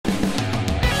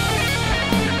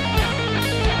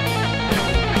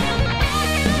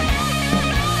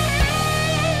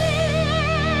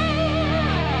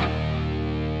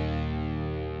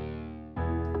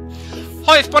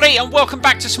Hi everybody and welcome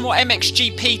back to some more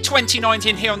MXGP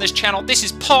 2019 here on this channel. This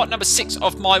is part number 6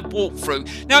 of my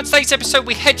walkthrough. Now in today's episode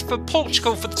we head for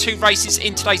Portugal for the 2 races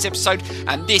in today's episode,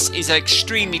 and this is an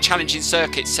extremely challenging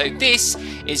circuit, so this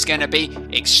is going to be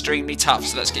extremely tough.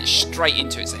 So let's get straight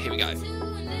into it, so here we go.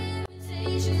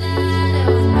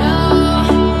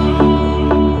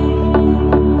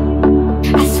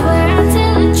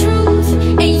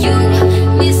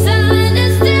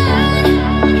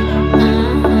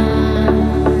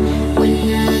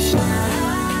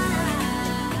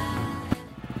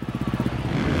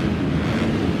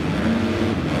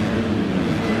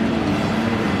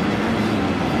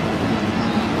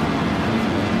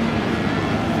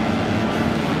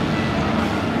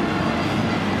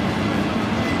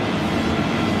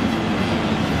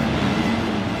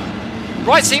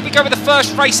 Right, so here we go with the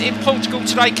first race in Portugal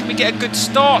today. Can we get a good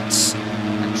start?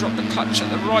 And drop the clutch at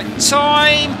the right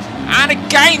time. And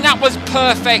again, that was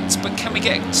perfect. But can we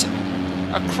get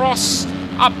across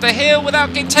up the hill without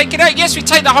getting taken out? Yes, we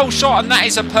take the whole shot, and that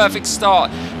is a perfect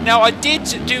start. Now, I did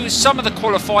do some of the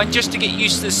qualifying just to get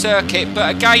used to the circuit.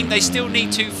 But again, they still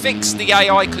need to fix the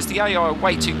AI because the AI are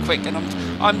way too quick. And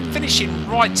I'm finishing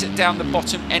right down the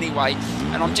bottom anyway,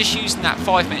 and I'm just using that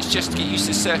 5 minutes just to get used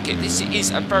to the circuit. This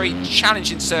is a very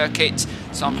challenging circuit,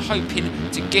 so I'm hoping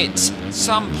to get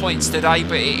some points today,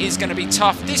 but it is going to be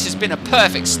tough. This has been a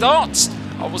perfect start.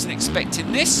 I wasn't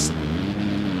expecting this.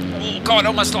 Oh God, I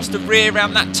almost lost the rear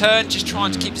around that turn, just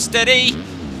trying to keep it steady,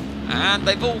 and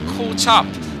they've all caught up.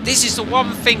 This is the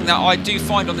one thing that I do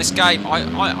find on this game.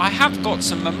 I have got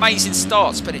some amazing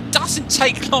starts, but it doesn't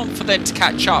take long for them to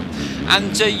catch up.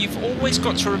 And you've always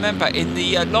got to remember, in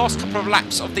the last couple of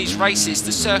laps of these races,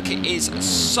 the circuit is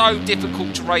so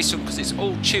difficult to race on because it's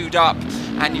all chewed up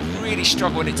and you really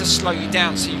struggle, and it does slow you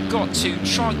down. So you've got to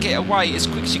try and get away as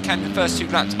quick as you can in the first 2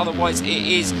 laps, otherwise it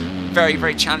is very,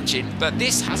 very challenging. But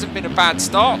this hasn't been a bad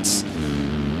start.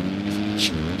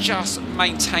 Just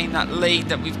maintain that lead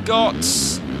that we've got.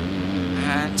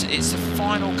 And it's the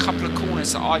final couple of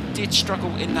corners that I did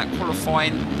struggle in that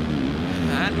qualifying.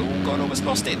 And, oh God, almost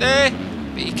lost it there.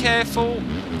 Be careful.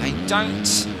 They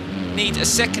don't need a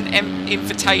second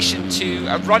invitation to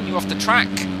run you off the track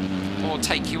or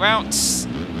take you out.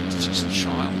 Just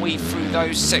try and weave through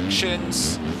those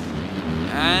sections.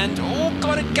 And, oh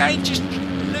God, again, just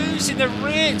losing the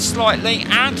rear slightly.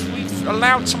 And we've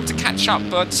allowed someone to catch up.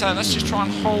 But let's just try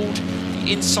and hold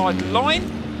the inside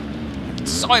line.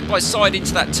 Side by side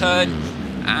into that turn,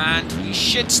 and we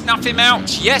should snuff him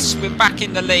out. Yes, we're back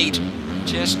in the lead,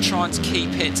 just trying to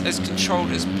keep it as controlled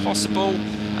as possible.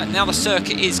 And now the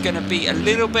circuit is going to be a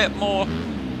little bit more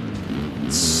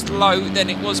slow than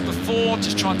it was before,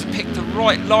 just trying to pick the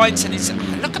right lines.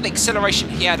 And look at the acceleration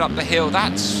he had up the hill.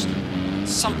 That's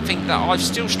something that I've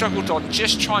still struggled on,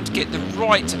 just trying to get the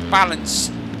right balance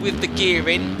with the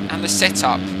gearing and the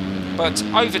setup. But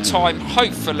over time,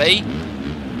 hopefully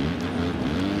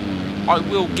I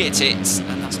will get it,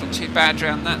 and that's not too bad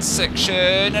around that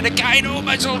section. And again,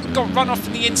 almost got run off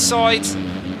from the inside.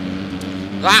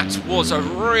 That was a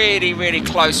really, really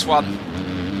close one.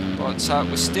 But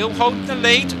we're still holding the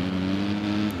lead.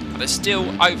 There's still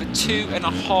over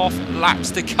 2.5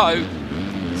 laps to go.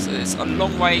 So there's a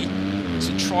long way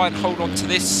to try and hold on to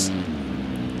this.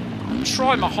 I'm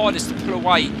trying my hardest to pull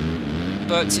away,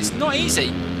 but it's not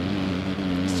easy.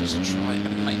 Let's just try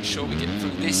and make sure we get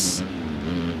through this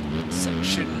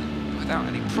section without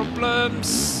any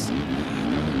problems.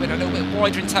 Went a little bit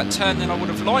wider into that turn than I would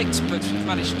have liked, but we've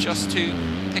managed just to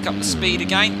pick up the speed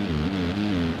again.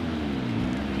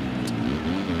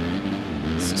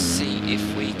 Let's see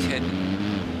if we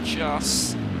can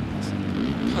just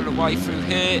pull away through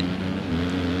here.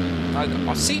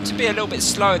 I seem to be a little bit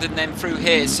slower than them through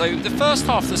here, so the first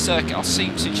half of the circuit I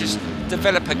seem to just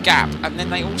develop a gap, and then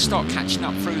they all start catching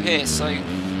up through here. So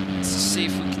let's see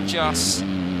if we can just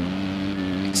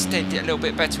extend it a little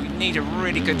bit better. We need a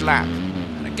really good lap.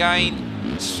 And again,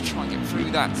 let's try and get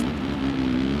through that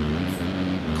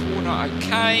corner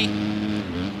okay.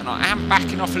 And I am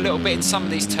backing off a little bit in some of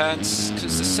these turns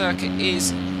because the circuit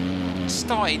is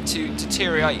starting to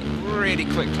deteriorate really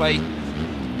quickly.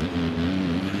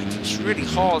 And it's really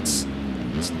hard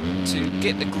to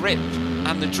get the grip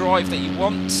and the drive that you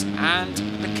want. And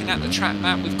looking at the track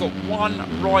map, we've got one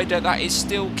rider that is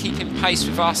still keeping pace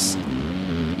with us.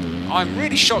 I'm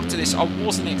really shocked at this. I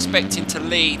wasn't expecting to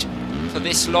lead for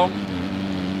this long.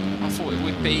 I thought it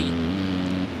would be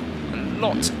a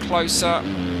lot closer.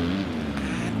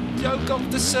 And yoke off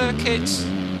the circuit.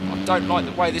 I don't like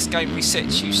the way this game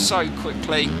resets you so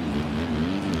quickly.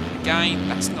 Again,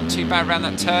 that's not too bad around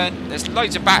that turn. There's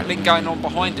loads of battling going on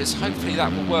behind us. Hopefully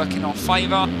that will work in our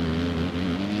favour.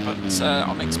 but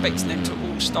I'm expecting them to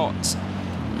all start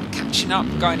catching up,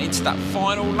 going into that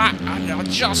final lap, and I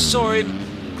just saw him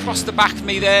cross the back of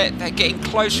me there. They're getting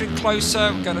closer and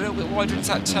closer. We're going a little bit wider into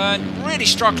that turn. Really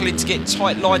struggling to get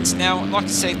tight lines now. Like I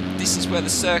said, this is where the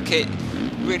circuit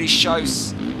really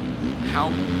shows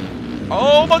how...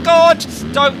 Oh my God!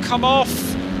 Don't come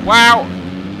off! Wow!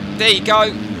 There you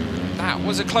go. That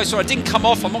was a close one. I didn't come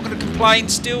off. I'm not going to complain.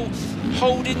 Still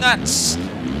holding that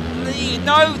lead.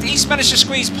 No, he's managed to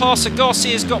squeeze past. So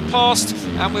Garcia's got past,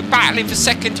 and we're battling for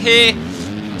second here.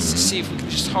 Let's see if we can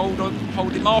just hold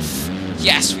him off.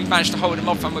 Yes, we've managed to hold him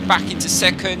off, and we're back into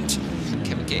second.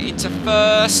 Can we get into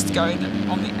first? Going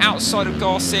on the outside of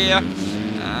Garcia,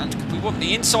 and we want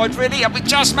the inside really, and we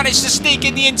just managed to sneak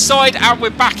in the inside, and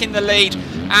we're back in the lead.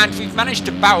 And we've managed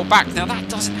to battle back. Now that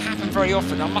doesn't happen very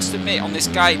often, I must admit, on this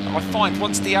game. I find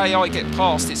once the AI get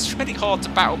past, it's really hard to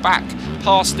battle back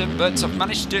past them, but I've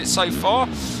managed to do it so far.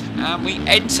 And we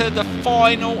enter the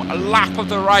final lap of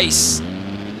the race.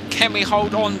 Can we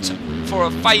hold on for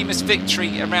a famous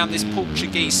victory around this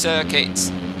Portuguese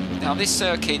circuit? Now this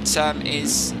circuit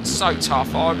is so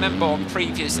tough. I remember on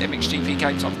previous MXGP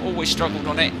games I've always struggled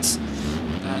on it,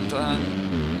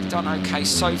 and done okay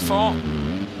so far.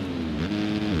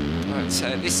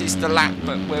 But this is the lap,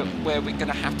 but where we're going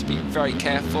to have to be very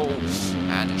careful,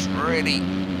 and it's really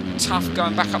tough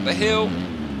going back up the hill.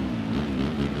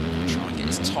 Try and get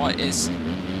as tight as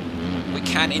we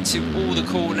can into all the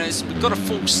corners. We've got to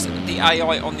force the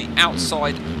AI on the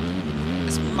outside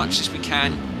as much as we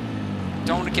can.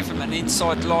 Don't want to give them an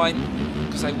inside line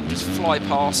because they will just fly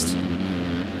past.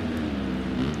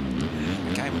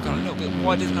 Again, we've got a little bit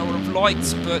wider than I would have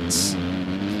liked, but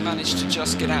managed to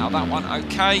just get out of that one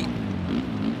okay.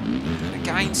 And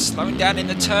again, slowing down in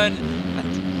the turn,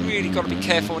 and really got to be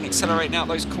careful and accelerating out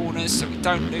those corners so we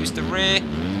don't lose the rear.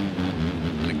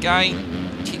 And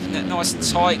again, keeping that nice and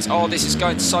tight. Oh, this is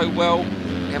going so well.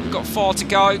 We haven't got far to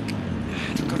go.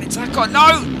 And we've got into that guy.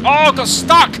 No! Oh, got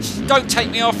stuck! Don't take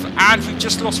me off. And we've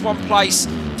just lost one place.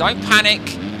 Don't panic.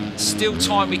 Still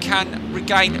time we can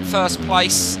regain first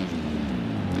place.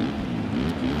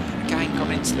 Again,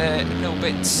 got into there a little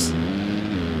bit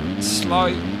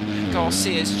slow.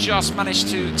 Garcia's just managed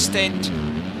to extend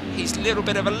his little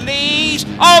bit of a lead.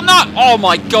 Oh no! Oh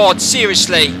my God,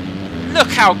 seriously. Look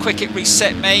how quick it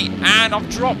reset me, and I've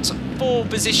dropped 4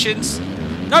 positions.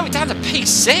 No, we're down to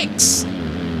P6.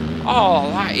 Oh,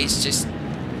 that is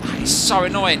so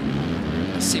annoying.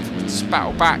 Let's see if we can just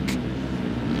battle back.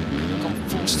 We've gone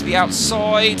forced to the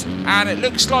outside, and it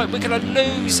looks like we're going to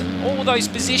lose all those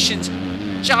positions.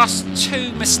 Just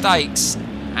 2 mistakes,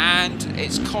 and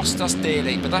it's cost us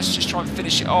dearly, but let's just try and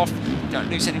finish it off. Don't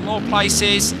lose any more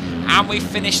places, and we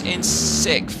finished in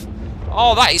 6th.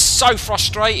 Oh, that is so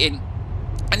frustrating.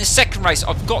 And the second race,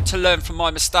 I've got to learn from my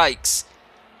mistakes.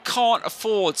 Can't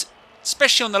afford,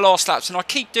 especially on the last laps, and I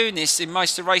keep doing this in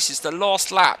most of the races, the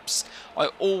last laps, I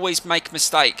always make a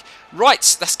mistake.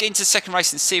 Right, let's get into the second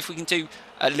race and see if we can do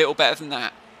a little better than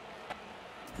that.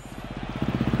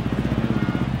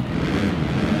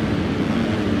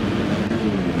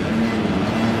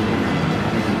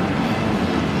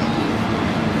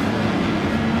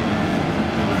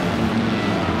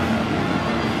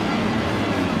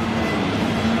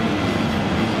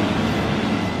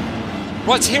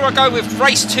 Right, so here I go with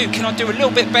race 2. Can I do a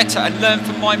little bit better and learn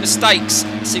from my mistakes?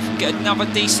 See if we can get another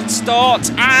decent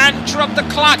start. And drop the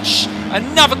clutch.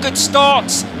 Another good start.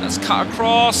 Let's cut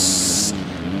across.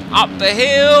 Up the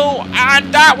hill.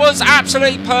 And that was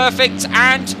absolutely perfect.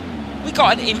 And we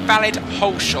got an invalid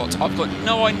hole shot. I've got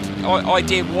no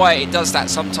idea why it does that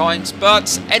sometimes.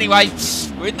 But anyway,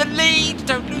 we're in the lead.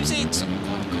 Don't lose it.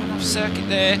 Oh, gone off circuit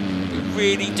there.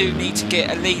 Really do need to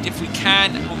get a lead if we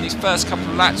can on these first couple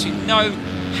of laps. You know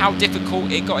how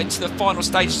difficult it got into the final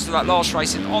stages of that last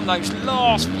race, and on those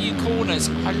last few corners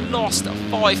I lost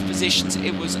 5 positions.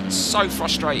 It was so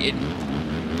frustrating,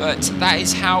 but that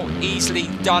is how easily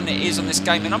done it is on this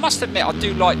game. And I must admit, I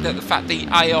do like the fact the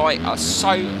AI are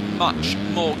so much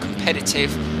more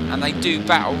competitive and they do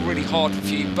battle really hard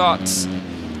with you. But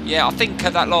yeah, I think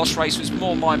that last race was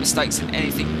more my mistakes than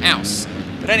anything else.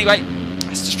 But anyway,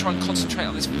 let's just try and concentrate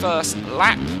on this first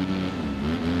lap.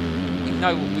 We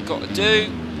know what we've got to do.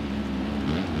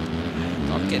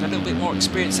 I'm getting a little bit more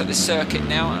experience at this circuit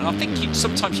now, and I think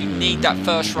sometimes you need that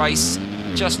first race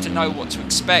just to know what to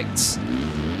expect.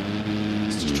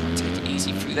 Let's just try and take it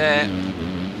easy through there.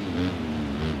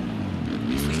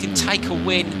 If we can take a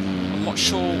win, I'm not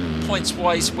sure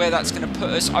points-wise where that's going to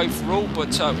put us overall,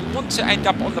 but we want to end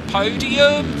up on the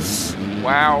podium.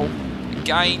 Wow.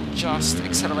 Again, just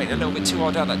accelerating a little bit too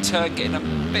hard down that turn, getting a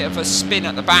bit of a spin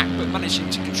at the back, but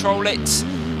managing to control it.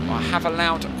 I have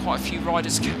allowed quite a few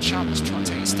riders to catch up. Let's try and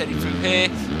take it steady through here.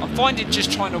 I'm finding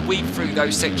just trying to weave through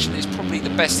those sections is probably the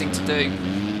best thing to do.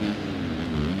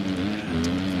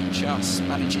 Just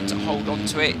managing to hold on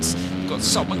to it. We've got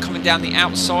someone coming down the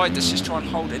outside. Let's just try and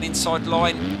hold an inside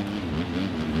line.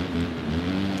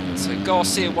 So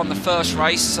Garcia won the first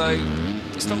race, so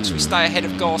as long as we stay ahead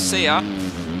of Garcia,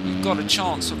 we've got a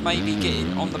chance of maybe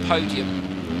getting on the podium.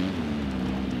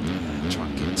 Try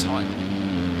and get tight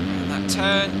on that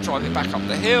turn, drive it back up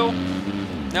the hill.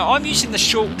 Now I'm using the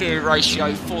short gear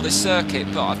ratio for this circuit,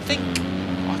 but I think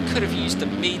I could have used the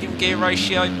medium gear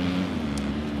ratio,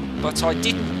 but I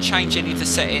didn't change any of the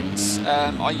settings.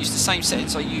 I used the same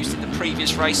settings I used in the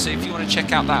previous race, so if you want to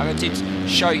check out that, I did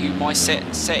show you my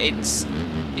settings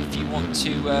if you want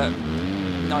to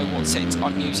know what settings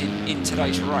I'm using in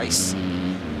today's race.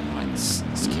 Right, let's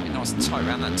keep it nice and tight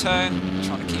around that turn,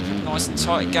 trying to keep it nice and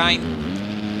tight again,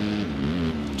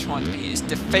 trying to be as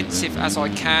defensive as I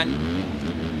can.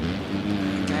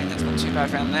 Again, that's not too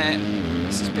bad around there.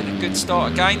 This has been a good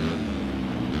start again.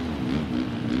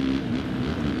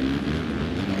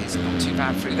 It's not too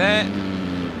bad through there.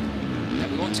 Now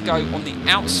we want to go on the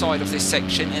outside of this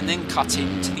section and then cut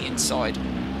into the inside.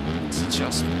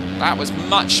 That was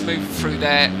much smoother through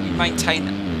there. We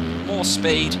maintain more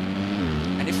speed,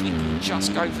 and if we can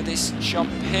just go for this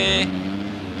jump here,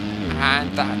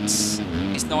 and that is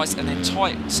nice, and then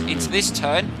tight into this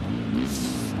turn.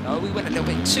 No, we went a little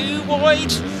bit too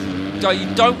wide. No,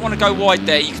 you don't want to go wide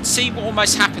there. You can see what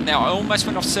almost happened there. I almost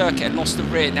went off circuit and lost the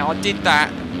rear. Now I did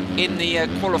that in the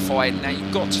qualifying. Now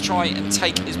you've got to try and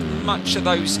take as much of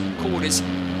those corners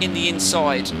in the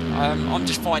inside. I'm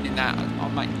just finding that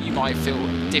you might feel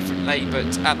differently, but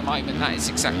at the moment that is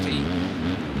exactly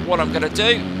what I'm going to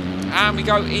do. And we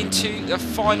go into the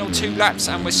final 2 laps,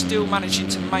 and we're still managing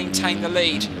to maintain the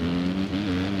lead.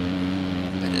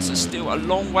 But there's still a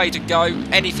long way to go.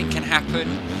 Anything can happen,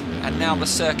 and now the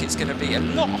circuit's going to be a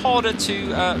lot harder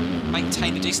to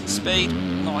maintain a decent speed.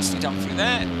 Nicely done through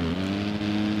there.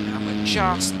 And we're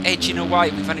just edging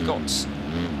away. We've only got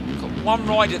one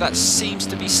rider that seems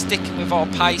to be sticking with our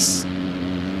pace.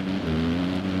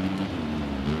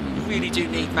 We really do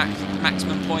need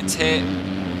maximum points here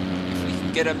if we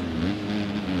can get them.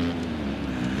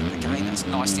 And again, that's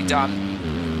nicely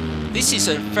done. This is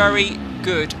a very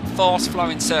good,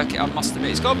 fast-flowing circuit, I must admit.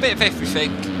 It's got a bit of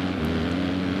everything.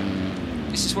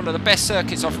 This is one of the best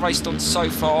circuits I've raced on so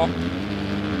far.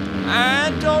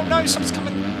 And oh no, someone's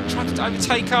coming, trying to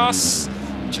overtake us.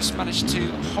 Just managed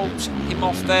to hold him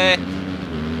off there,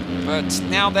 but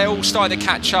now they're all starting to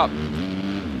catch up.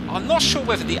 I'm not sure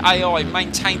whether the AI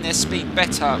maintain their speed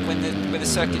better when the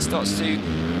circuit starts to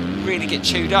really get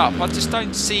chewed up. I just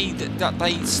don't see that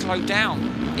they slow down.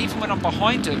 Even when I'm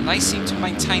behind them, they seem to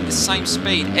maintain the same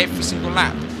speed every single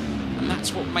lap, and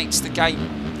that's what makes the game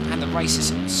and the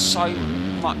races so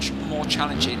much more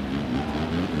challenging.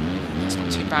 It's not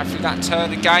too bad through that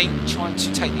turn again, trying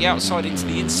to take the outside into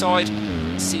the inside.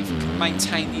 See if we can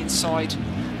maintain the inside.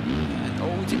 And oh,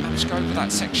 we didn't manage to go over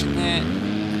that section there.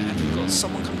 And we've got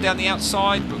someone coming down the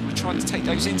outside, but we're trying to take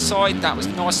those inside. That was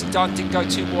nicely done, didn't go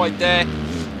too wide there.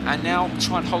 And now we're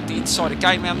trying to hold the inside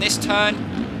again around this turn.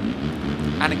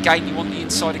 And again, you want the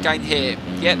inside again here.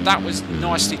 Yeah, that was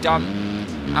nicely done.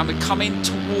 And we're coming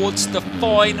towards the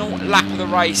final lap of the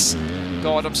race.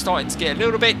 God, I'm starting to get a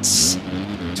little bit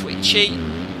twitchy.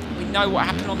 We know what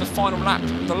happened on the final lap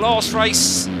of the last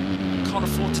race. Can't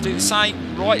afford to do the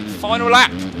same. Right, final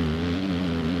lap.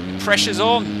 Pressure's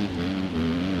on.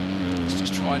 Let's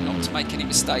just try not to make any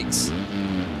mistakes.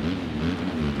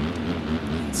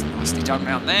 It's nicely done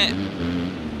around there.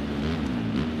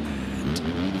 And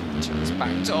just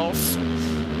backed off.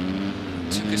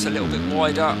 Took us a little bit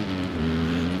wider.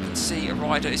 You can see a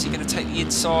rider. Is he going to take the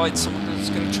inside? Someone is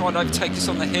going to try and overtake us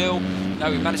on the hill. No,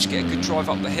 we managed to get a good drive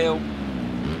up the hill.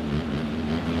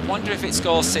 I wonder if it's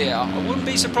Garcia. I wouldn't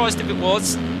be surprised if it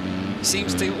was. He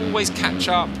seems to always catch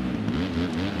up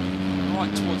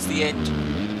right towards the end.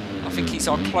 I think he's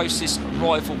our closest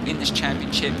rival in this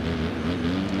championship.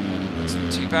 It's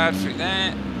not too bad through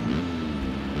there.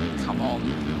 Come on,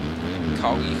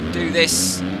 Cole, you can do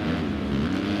this.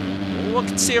 Oh, I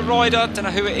can see a rider. Don't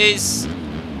know who it is.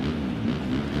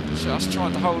 Just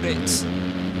trying to hold it.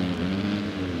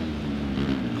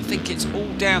 I think it's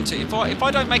all down to if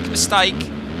I don't make a mistake,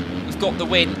 we've got the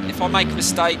win. If I make a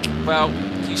mistake, well,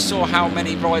 you saw how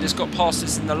many riders got past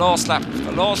us in the last lap of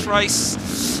the last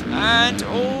race. And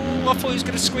oh, I thought he was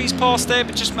going to squeeze past there,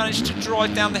 but just managed to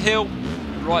drive down the hill.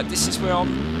 Right, this is where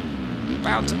I'm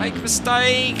about to make a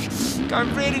mistake.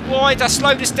 Going really wide. I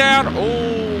slowed us down.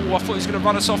 Oh, I thought he was going to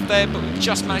run us off there, but we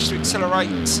just managed to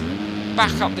accelerate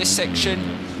back up this section.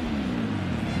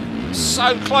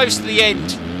 So close to the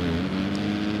end.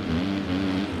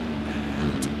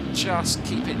 And just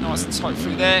keep it nice and tight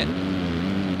through there.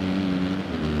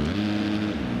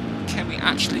 Can we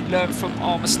actually learn from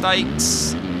our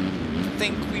mistakes? I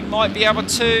think we might be able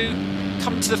to.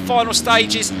 Come to the final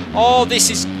stages. Oh, this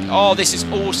is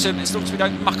awesome. As long as we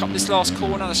don't muck up this last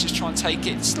corner, let's just try and take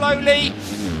it slowly,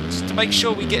 just to make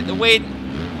sure we get the win.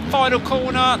 Final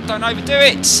corner, don't overdo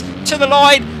it. To the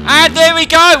line, and there we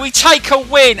go. We take a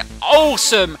win.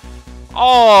 Awesome.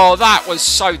 Oh, that was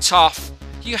so tough.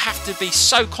 You have to be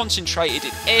so concentrated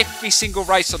in every single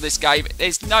race on this game.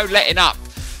 There's no letting up.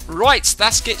 Right,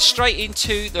 let's get straight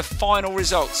into the final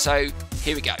results. So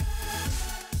here we go.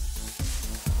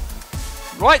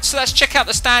 Right, so let's check out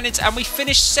the standings, and we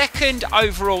finished second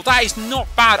overall. That is not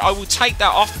bad. I will take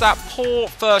that after that poor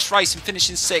first race and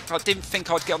finishing sixth. I didn't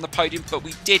think I'd get on the podium, but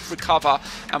we did recover,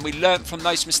 and we learnt from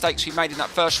those mistakes we made in that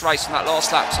first race on that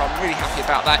last lap, so I'm really happy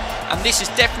about that. And this is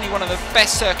definitely one of the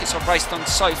best circuits I've raced on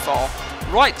so far.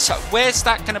 Right, so where's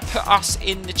that going to put us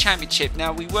in the championship?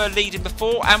 Now, we were leading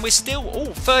before, and we're still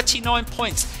 39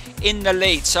 points in the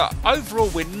lead. So overall,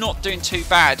 we're not doing too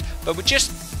bad, but we're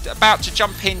just about to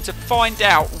jump in to find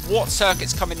out what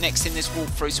circuit's coming next in this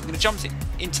walkthrough. So we're going to jump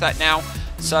into that now.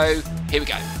 So here we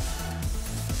go.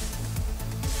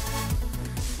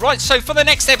 Right, so for the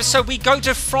next episode we go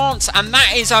to France, and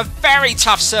that is a very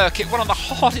tough circuit, one of the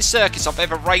hardest circuits I've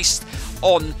ever raced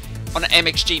on an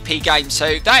MXGP game.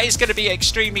 So that is going to be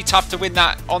extremely tough to win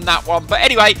that on that one. But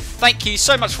anyway, thank you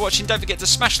so much for watching. Don't forget to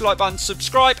smash the like button,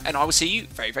 subscribe, and I will see you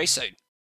very, very soon.